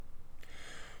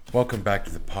Welcome back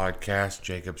to the podcast,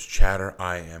 Jacob's Chatter.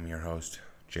 I am your host,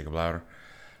 Jacob Louder.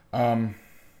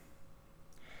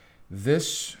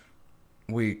 This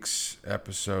week's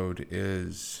episode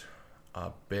is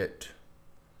a bit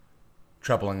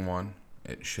troubling one.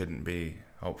 It shouldn't be.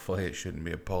 Hopefully, it shouldn't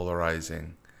be a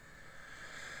polarizing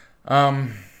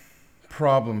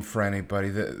problem for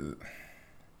anybody.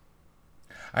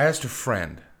 I asked a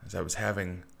friend as I was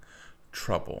having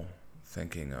trouble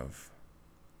thinking of.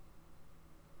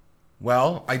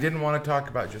 Well, I didn't want to talk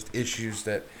about just issues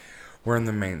that were in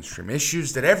the mainstream,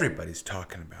 issues that everybody's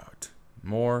talking about.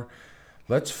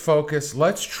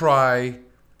 Let's try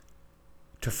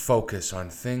to focus on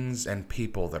things and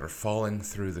people that are falling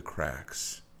through the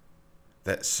cracks,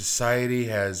 that society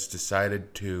has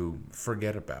decided to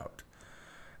forget about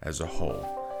as a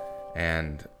whole.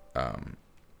 And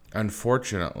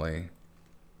unfortunately,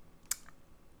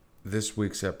 this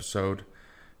week's episode,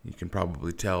 you can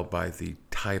probably tell by the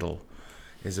title,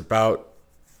 is about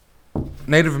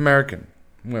Native American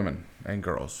women and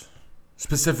girls,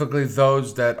 specifically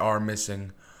those that are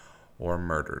missing or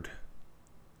murdered.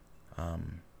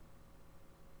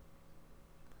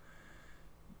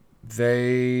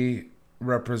 They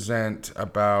represent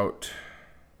about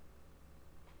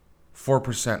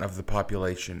 4% of the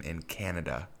population in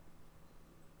Canada,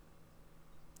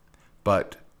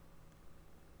 but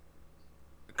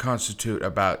constitute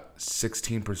about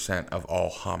 16% of all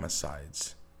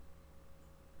homicides.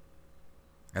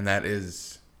 And that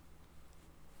is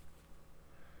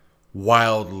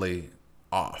wildly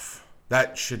off.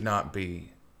 That should not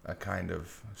be a kind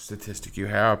of statistic you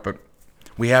have, but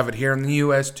we have it here in the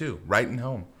U.S. too, right in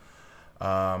home.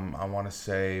 I want to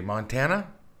say Montana.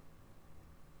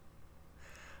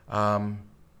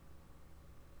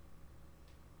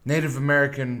 Native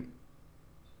Americans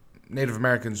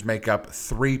make up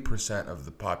 3% of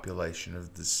the population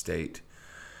of the state.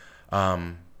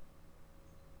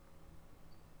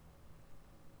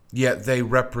 Yet they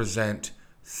represent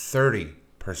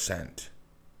 30%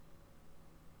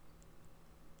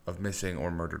 of missing or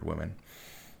murdered women.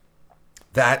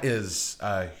 That is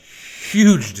a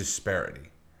huge disparity.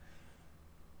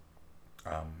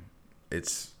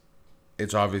 It's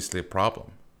obviously a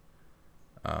problem.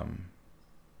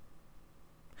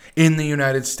 In the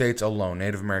United States alone,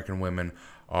 Native American women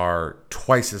are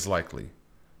twice as likely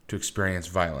to experience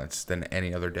violence than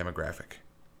any other demographic.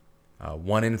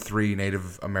 1 in 3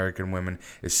 Native American women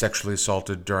is sexually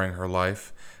assaulted during her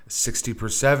life.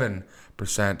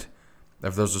 67%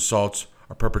 of those assaults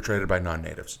are perpetrated by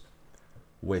non-natives,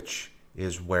 which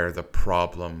is where the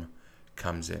problem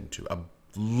comes into. A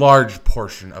large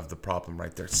portion of the problem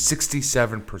right there.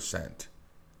 67%.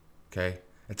 Okay?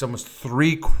 It's almost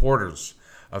 3/4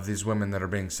 of these women that are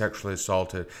being sexually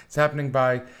assaulted. It's happening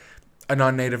by a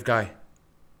non-native guy.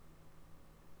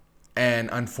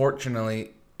 And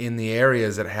unfortunately, in the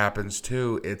areas it happens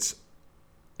to, it's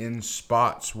in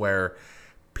spots where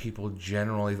people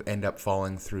generally end up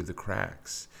falling through the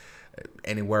cracks.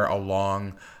 Anywhere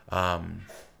along a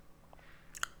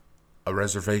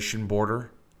reservation border.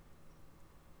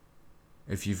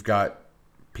 If you've got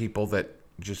people that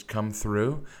just come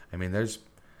through, I mean,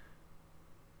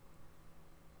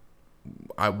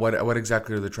 what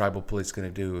exactly are the tribal police going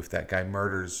to do if that guy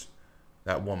murders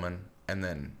that woman and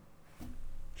then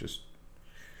just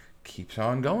keeps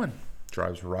on going,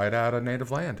 drives right out of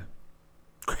native land?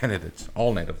 Granted, it's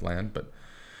all native land, but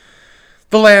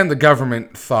the land the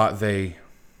government thought they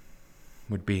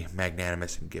would be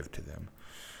magnanimous and give to them.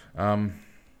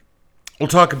 We'll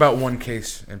talk about one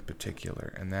case in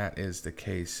particular, and that is the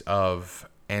case of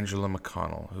Angela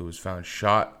McConnell, who was found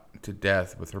shot to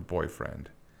death with her boyfriend.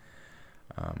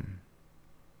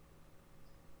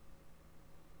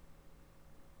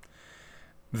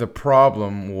 The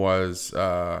problem was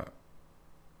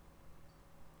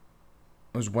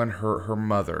when her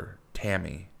mother,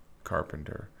 Tammy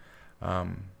Carpenter,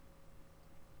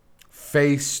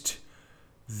 faced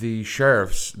the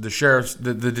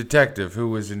detective who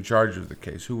was in charge of the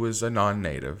case, who was a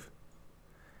non-native,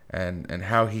 and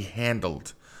how he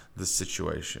handled the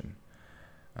situation.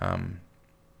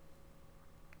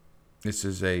 This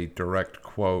is a direct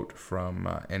quote from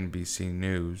NBC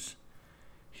News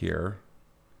here.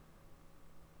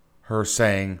 Her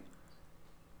saying,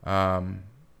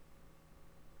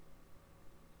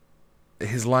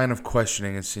 his line of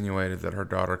questioning insinuated that her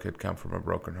daughter could come from a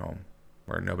broken home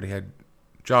where nobody had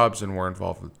jobs and were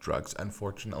involved with drugs.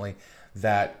 Unfortunately,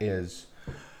 that is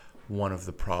one of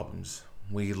the problems.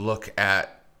 We look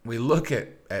at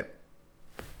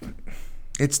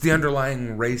it's the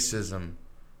underlying racism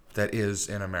that is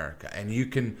in America. And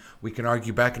we can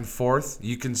argue back and forth.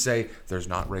 You can say there's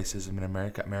not racism in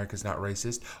America. America's not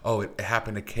racist. Oh, it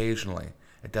happened occasionally.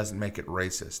 It doesn't make it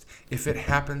racist. If it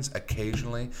happens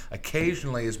occasionally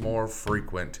is more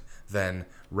frequent than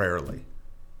rarely.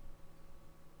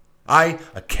 I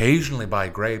occasionally buy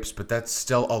grapes, but that's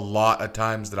still a lot of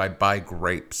times that I buy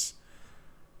grapes.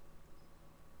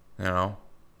 You know?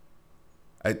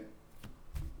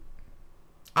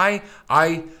 I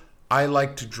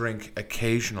like to drink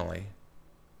occasionally.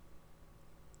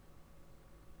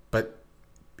 But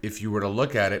if you were to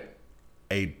look at it,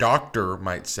 a doctor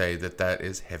might say that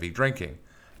is heavy drinking.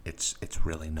 It's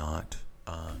really not.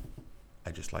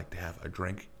 I just like to have a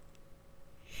drink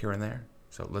here and there.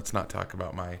 So let's not talk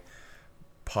about my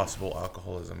possible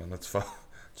alcoholism, and let's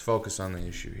focus on the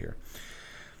issue here.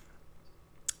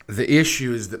 The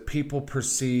issue is that people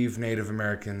perceive Native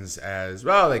Americans as,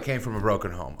 well, they came from a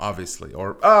broken home, obviously.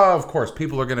 Or, oh, of course,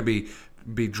 people are going to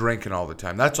be drinking all the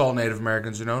time. That's all Native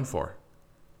Americans are known for.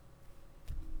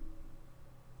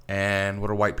 And what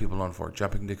are white people known for?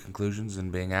 Jumping to conclusions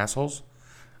and being assholes?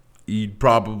 You'd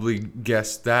probably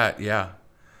guess that, yeah.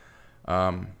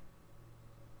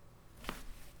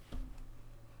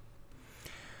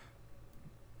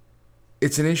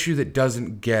 It's an issue that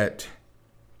doesn't get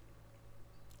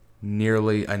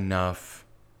nearly enough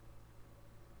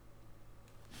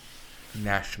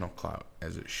national clout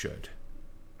as it should.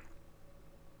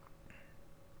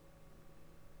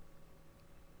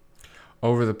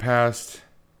 Over the past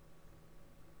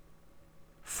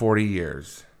 40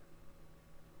 years,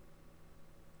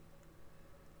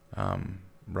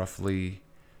 roughly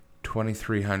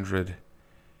 2,300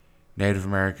 Native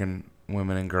American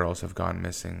women and girls have gone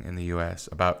missing in the U.S.,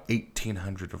 about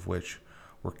 1,800 of which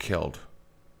were killed.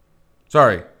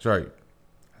 Sorry. I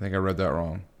think I read that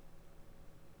wrong.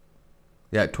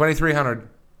 Yeah, 2,300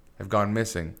 have gone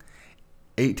missing,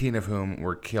 18 of whom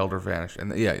were killed or vanished.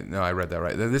 And yeah, no, I read that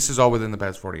right. This is all within the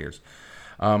past 40 years.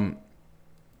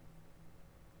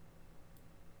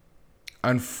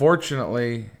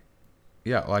 Unfortunately,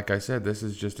 yeah, like I said, this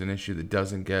is just an issue that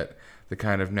doesn't get the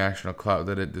kind of national clout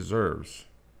that it deserves.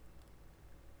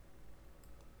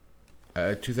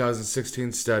 A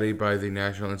 2016 study by the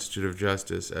National Institute of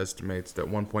Justice estimates that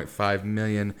 1.5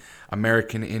 million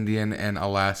American Indian and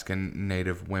Alaskan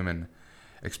Native women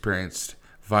experienced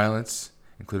violence,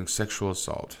 including sexual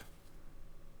assault.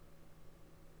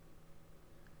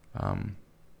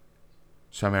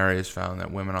 Some areas found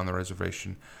that women on the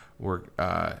reservation were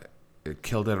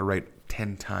killed at a rate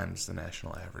 10 times the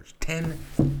national average.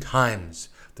 10 times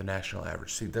the national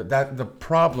average. See, the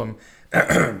problem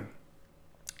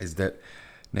is that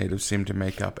natives seem to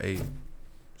make up a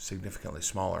significantly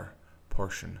smaller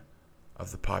portion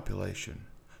of the population.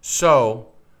 So,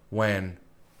 when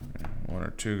one or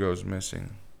two goes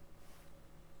missing,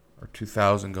 or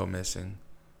 2,000 go missing,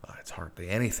 well, it's hardly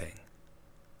anything.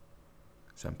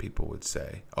 Some people would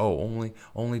say, oh,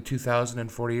 only 2,000 in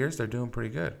 40 years, they're doing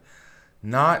pretty good.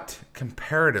 Not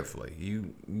comparatively.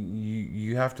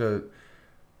 You have to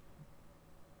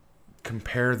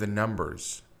compare the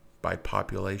numbers by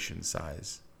population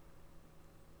size.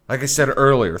 Like I said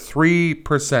earlier,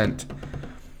 3%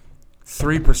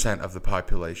 of the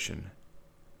population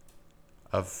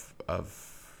of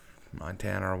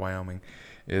Montana or Wyoming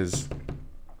is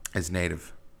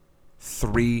native.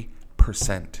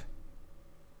 3%.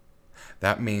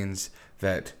 That means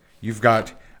that you've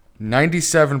got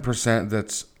 97%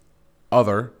 that's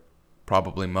other,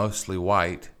 probably mostly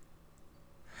white.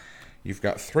 You've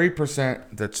got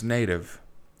 3% that's native.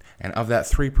 And of that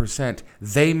 3%,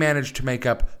 they managed to make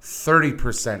up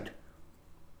 30%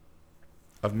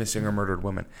 of missing or murdered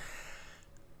women.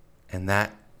 And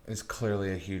that is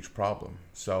clearly a huge problem.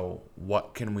 So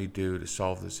what can we do to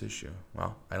solve this issue?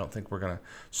 Well, I don't think we're going to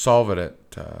solve it at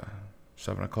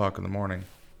 7 o'clock in the morning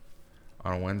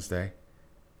on a Wednesday.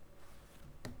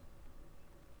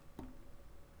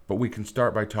 But we can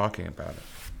start by talking about it.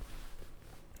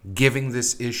 Giving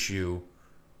this issue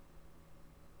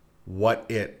what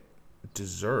it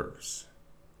deserves,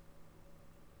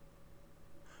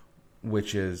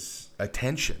 which is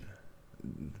attention.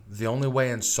 The only way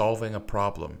in solving a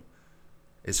problem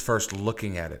is first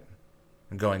looking at it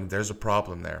and going, there's a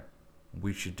problem there.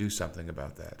 We should do something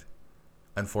about that.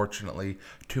 Unfortunately,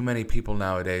 too many people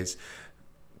nowadays,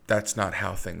 that's not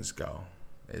how things go,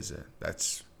 is it?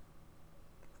 Of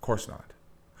course not.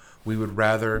 We would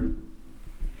rather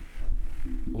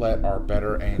let our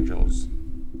better angels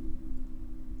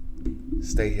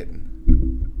stay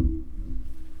hidden.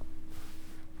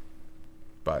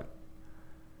 But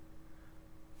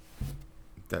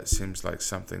that seems like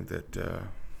something that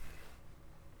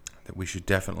that we should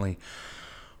definitely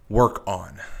work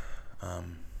on.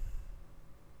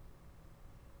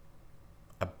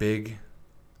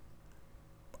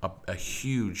 A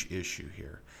huge issue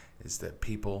here is that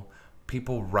people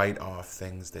write off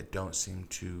things that don't seem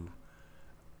to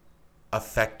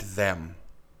affect them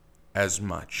as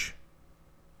much.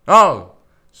 Oh,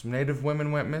 some Native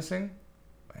women went missing?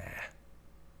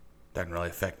 Doesn't really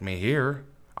affect me here.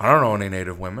 I don't know any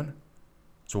Native women.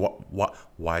 So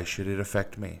why should it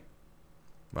affect me?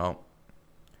 Well,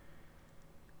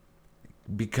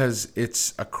 because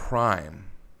it's a crime,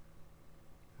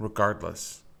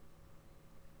 regardless.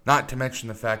 Not to mention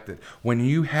the fact that when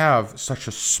you have such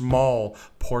a small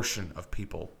portion of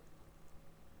people,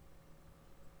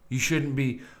 you shouldn't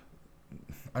be...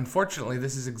 Unfortunately,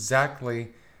 this is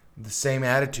exactly the same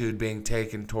attitude being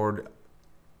taken toward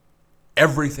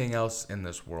everything else in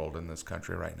this world, in this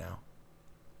country right now.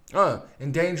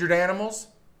 Endangered animals?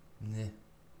 Nah.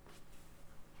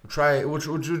 We'll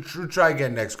try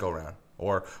again next go round.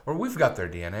 Or we've got their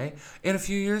DNA. In a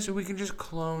few years, we can just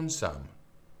clone some.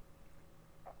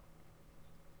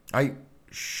 I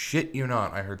shit you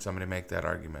not, I heard somebody make that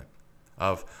argument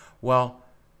of, well,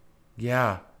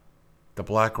 yeah, the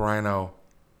black rhino,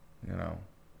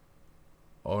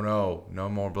 oh no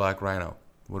more black rhino.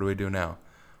 What do we do now?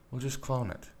 We'll just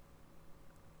clone it.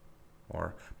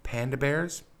 Or panda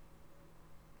bears?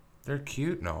 They're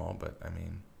cute and all, but I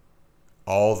mean,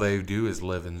 all they do is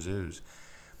live in zoos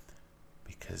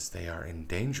because they are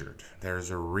endangered. There's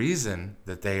a reason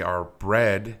that they are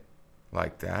bred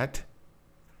like that.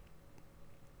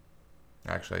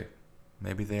 Actually,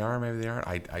 maybe they are, maybe they aren't.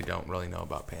 I don't really know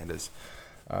about pandas.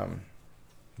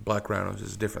 Black rhinos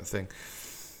is a different thing.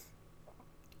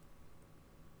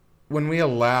 When we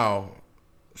allow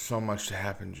so much to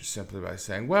happen just simply by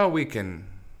saying, well, we can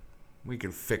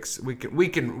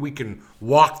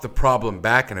walk the problem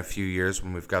back in a few years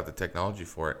when we've got the technology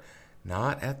for it.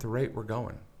 Not at the rate we're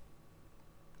going.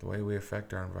 The way we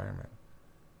affect our environment.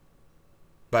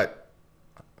 But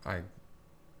I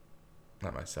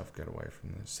let myself get away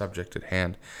from the subject at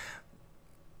hand.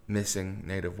 Missing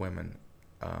Native women.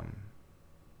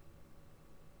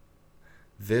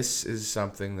 This is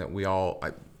something that we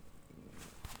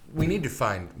need to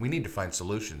find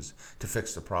solutions to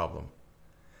fix the problem.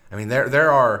 I mean,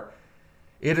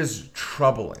 it is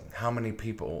troubling how many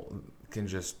people can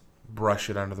just brush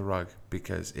it under the rug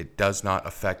because it does not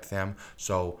affect them.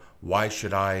 So why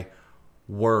should I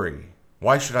worry?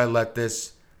 Why should I let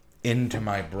this into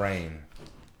my brain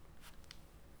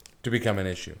to become an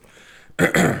issue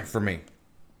for me?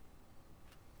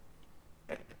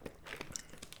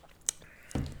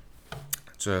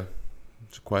 It's a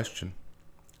question.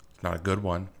 It's not a good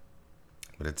one,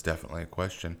 but it's definitely a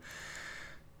question.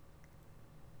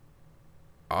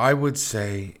 I would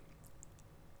say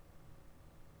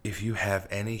if you have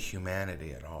any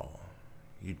humanity at all,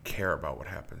 you'd care about what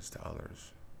happens to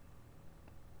others.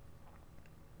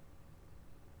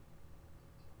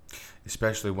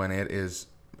 Especially when it is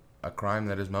a crime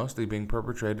that is mostly being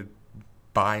perpetrated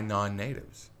by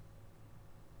non-natives.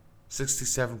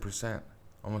 67%,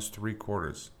 almost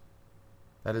 3/4.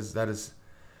 That is.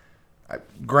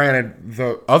 Granted,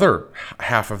 the other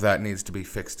half of that needs to be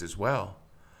fixed as well,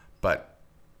 but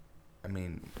I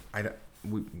mean,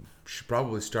 we should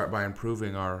probably start by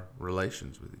improving our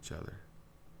relations with each other.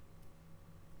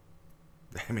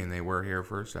 I mean, they were here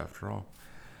first, after all.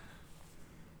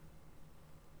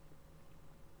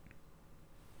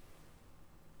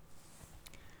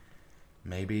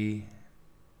 Maybe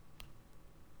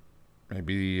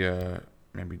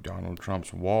Donald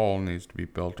Trump's wall needs to be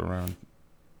built around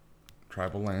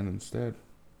tribal land instead.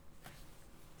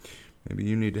 Maybe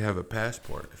you need to have a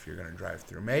passport if you're going to drive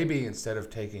through. Maybe instead of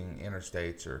taking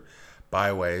interstates or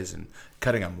byways and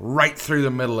cutting them right through the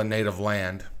middle of native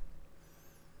land,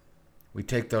 we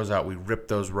take those out. We rip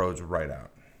those roads right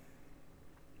out.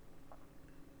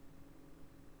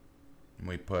 And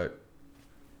we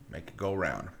make it go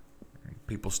round.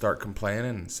 People start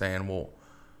complaining and saying, well,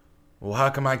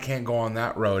 how come I can't go on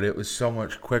that road? It was so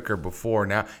much quicker before.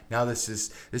 Now this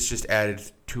just added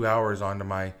 2 hours onto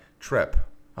my trip.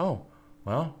 Oh,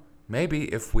 well,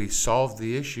 maybe if we solve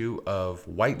the issue of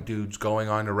white dudes going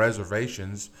onto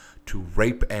reservations to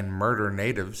rape and murder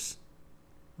natives,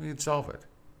 we could solve it.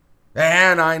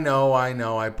 And I know,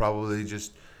 I probably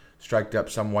just striked up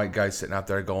some white guy sitting out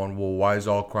there going, well, why is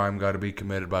all crime got to be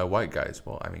committed by white guys?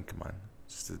 Well, I mean, come on.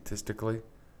 Statistically.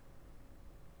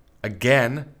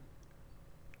 Again,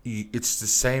 it's the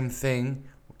same thing.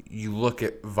 You look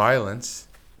at violence.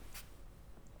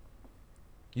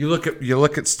 You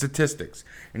look at statistics,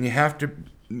 and you have to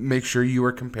make sure you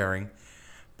are comparing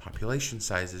population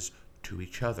sizes to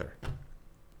each other.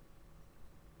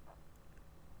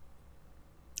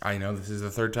 I know this is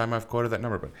the third time I've quoted that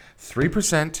number, but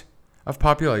 3% of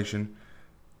population,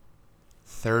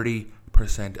 30%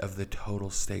 of the total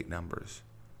state numbers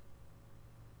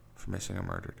for missing or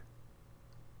murdered.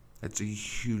 It's a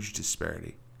huge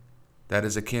disparity. That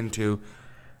is akin to,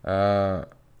 I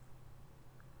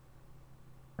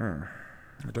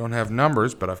don't have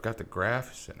numbers, but I've got the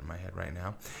graph sitting in my head right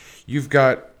now. You've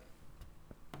got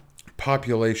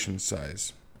population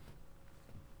size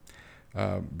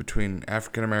between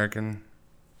African American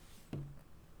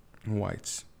and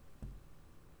whites.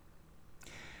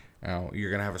 Now,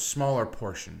 you're going to have a smaller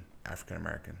portion African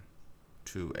American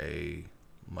to a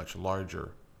much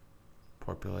larger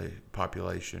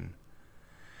population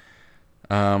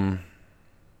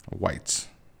whites.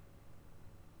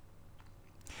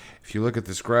 If you look at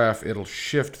this graph, it'll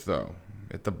shift though.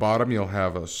 At the bottom, you'll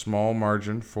have a small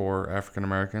margin for African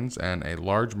Americans and a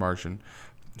large margin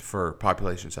for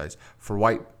population size for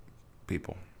white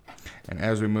people. And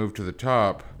as we move to the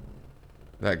top,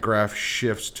 that graph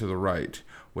shifts to the right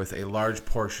with a large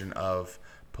portion of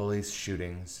police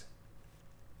shootings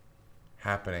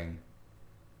happening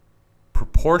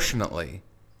proportionately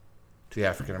to the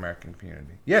African American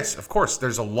community. Yes, of course,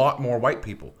 there's a lot more white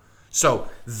people. So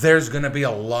there's going to be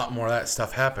a lot more of that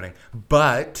stuff happening.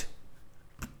 But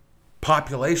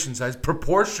population size,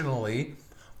 proportionally,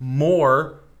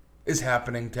 more is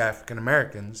happening to African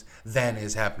Americans than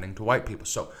is happening to white people.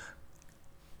 So,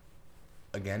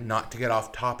 again, not to get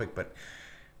off topic, but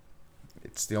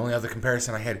it's the only other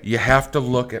comparison I had. You have to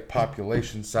look at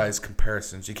population size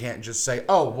comparisons. You can't just say,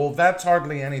 oh, well, that's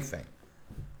hardly anything.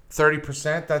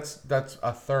 30%, that's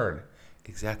a third.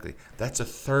 Exactly. That's a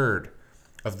third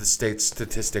of the state's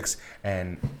statistics,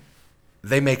 and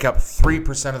they make up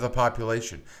 3% of the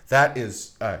population. That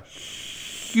is a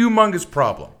humongous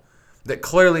problem that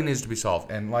clearly needs to be solved.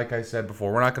 And like I said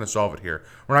before, we're not going to solve it here.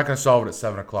 We're not going to solve it at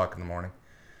 7 o'clock in the morning.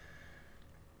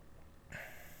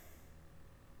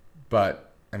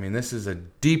 But, I mean, this is a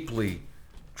deeply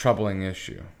troubling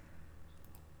issue.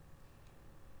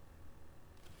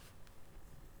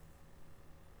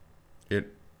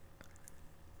 It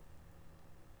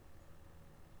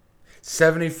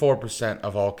 74%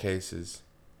 of all cases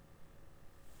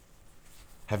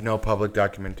have no public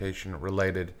documentation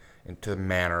related to the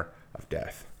manner of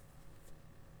death.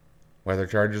 Whether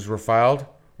charges were filed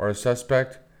or a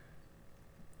suspect,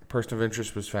 person of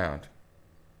interest was found.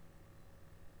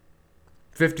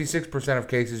 56% of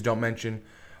cases don't mention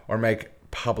or make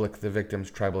public the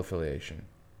victim's tribal affiliation.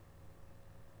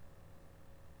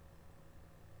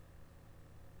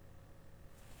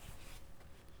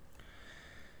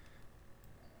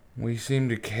 We seem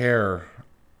to care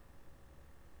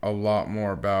a lot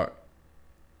more about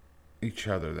each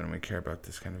other than we care about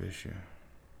this kind of issue.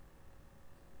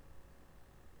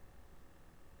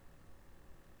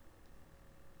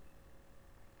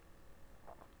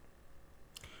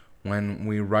 When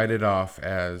we write it off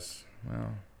as,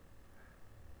 well,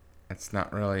 it's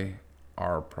not really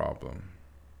our problem.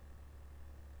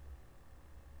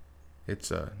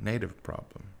 It's a native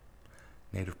problem.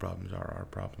 Native problems are our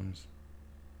problems.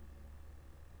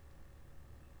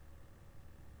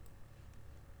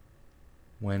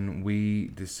 When we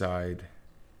decide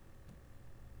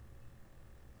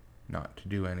not to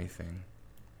do anything,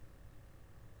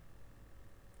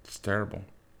 it's terrible.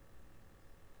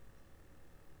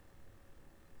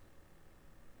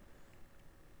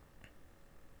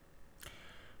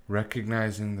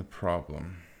 Recognizing the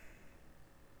problem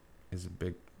is a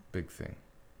big, big thing.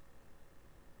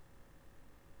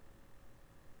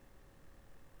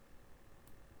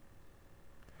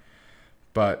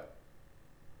 But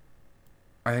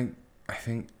I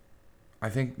think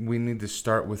we need to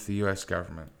start with the U.S.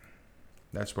 government.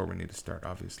 That's where we need to start,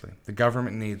 obviously. The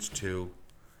government needs to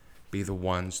be the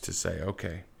ones to say,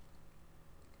 okay,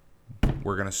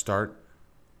 we're going to start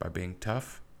by being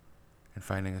tough and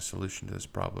finding a solution to this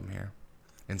problem here.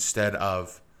 Instead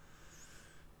of,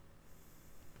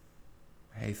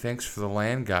 hey, thanks for the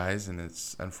land, guys, and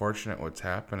it's unfortunate what's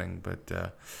happening,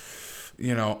 but, we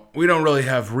don't really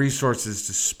have resources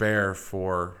to spare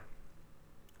for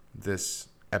this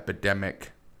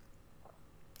epidemic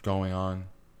going on.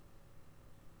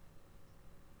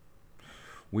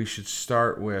 We should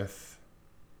start with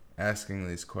asking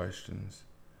these questions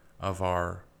of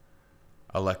our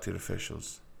elected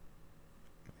officials.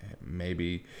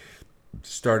 Maybe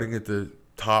starting at the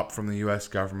top from the U.S.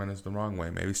 government is the wrong way.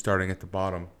 Maybe starting at the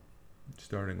bottom,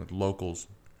 starting with local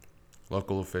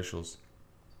officials.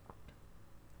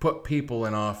 Put people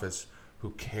in office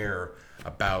who care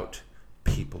about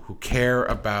people who care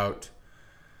about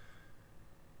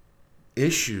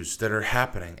issues that are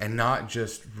happening and not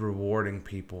just rewarding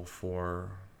people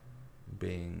for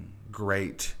being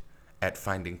great at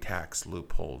finding tax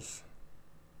loopholes.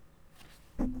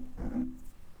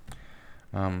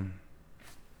 I'm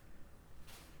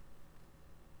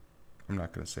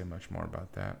not going to say much more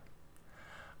about that.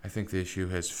 I think the issue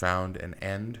has found an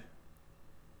end.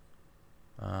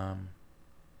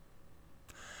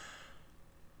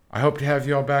 I hope to have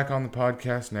you all back on the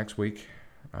podcast next week,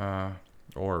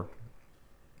 or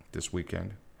this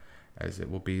weekend, as it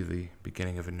will be the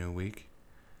beginning of a new week.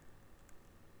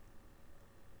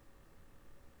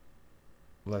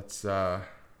 Let's all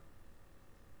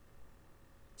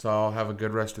have a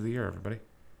good rest of the year, everybody.